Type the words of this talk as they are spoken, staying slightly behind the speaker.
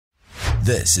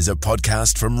This is a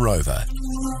podcast from Rover.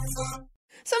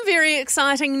 Some very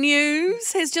exciting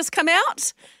news has just come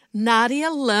out.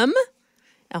 Nadia Lim,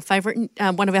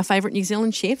 one of our favourite New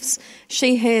Zealand chefs,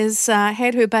 she has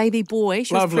had her baby boy.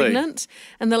 She Lovely. was pregnant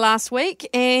in the last week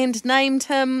and named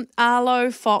him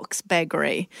Arlo Fox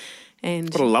Baggery.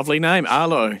 And What a lovely name,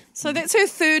 Arlo. so that's her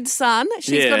third son.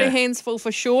 She's got Yeah. her hands full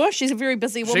for sure. She's a very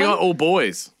busy woman. She got all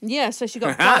boys. Yeah, so she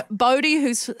got Bodhi,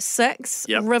 who's 6,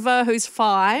 Yep. River, who's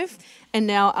 5, and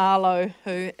now Arlo,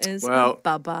 who is Well,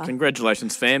 a bubba.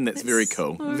 congratulations, fam. That's very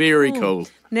cool. so Very cool. cool.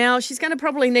 Now, she's going to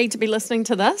probably need to be listening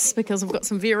to this because we've got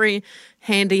some very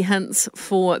handy hints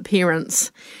for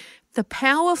parents. The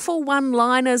powerful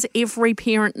one-liners every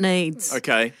parent needs.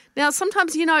 Okay. Now,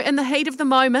 sometimes, in the heat of the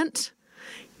moment,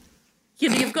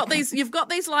 you've got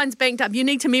these lines banked up. You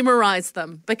need to memorise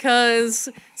them because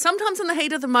sometimes in the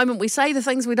heat of the moment we say the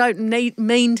things we don't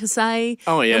mean to say.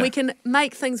 Oh, yeah. And we can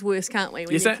make things worse, can't we?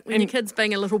 When, Yes, when your kid's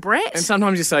being a little brat. And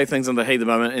sometimes you say things in the heat of the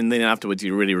moment and then afterwards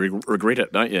you really regret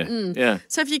it, don't you? Yeah.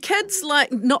 So if your kid's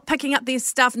like not picking up their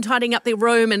stuff and tidying up their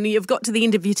room and you've got to the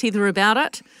end of your tether about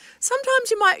it, sometimes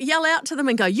you might yell out to them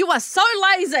and go, "You are so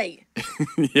lazy."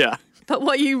 Yeah. But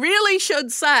what you really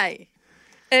should say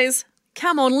is,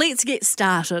 "Come on, let's get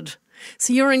started."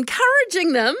 So you're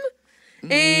encouraging them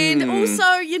and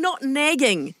also you're not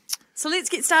nagging. So let's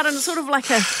get started. It's sort of like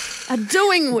a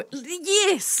doing.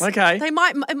 Yes. Okay. It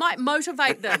might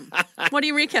motivate them. What do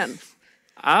you reckon?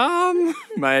 Maybe.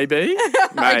 Maybe.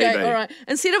 Okay, all right.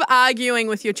 Instead of arguing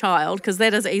with your child, because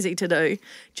that is easy to do,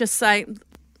 just say,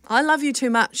 "I love you too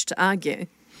much to argue."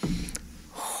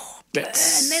 And that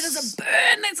is a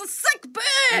burn. That's a sick burn.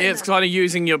 Yeah, it's kind of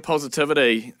using your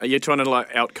positivity. You're trying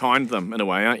to out-kind them in a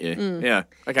way, aren't you? Yeah.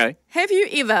 Okay. Have you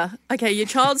ever, your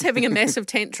child's having a massive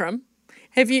tantrum.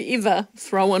 Have you ever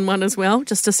thrown one as well,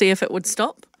 just to see if it would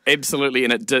stop? Absolutely,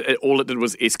 and all it did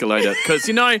was escalate it. Because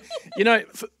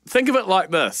think of it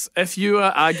like this: if you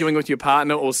are arguing with your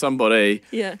partner or somebody,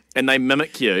 Yeah. and they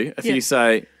mimic you, if Yeah. you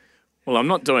say, "Well, I'm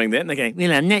not doing that," and they go,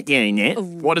 "Well, I'm not doing that,"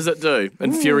 what does it do?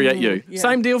 Infuriate you. yeah.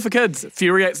 Same deal for kids.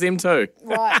 Infuriates them too.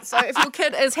 Right. So if your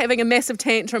kid is having a massive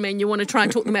tantrum and you want to try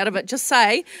and talk them out of it, just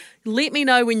say, "Let me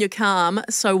know when you're calm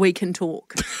so we can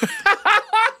talk."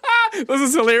 This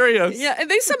is hilarious. Yeah, and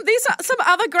these are some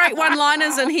other great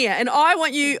one-liners in here. And I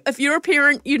want you, if you're a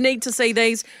parent, you need to see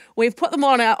these. We've put them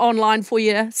online for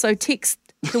you. So text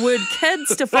the word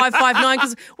kids to 559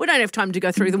 because we don't have time to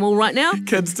go through them all right now.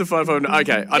 Kids to 509.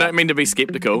 Okay, I don't mean to be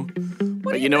sceptical,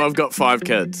 but I've got 5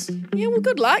 kids. Yeah, well,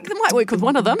 good luck. They might work with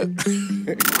one of them.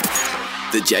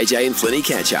 The JJ and Flinny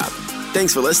catch up.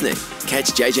 Thanks for listening.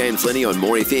 Catch JJ and Flinny on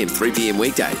More FM 3 p.m.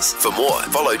 weekdays. For more,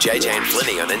 follow JJ and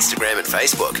Flinny on Instagram and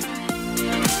Facebook.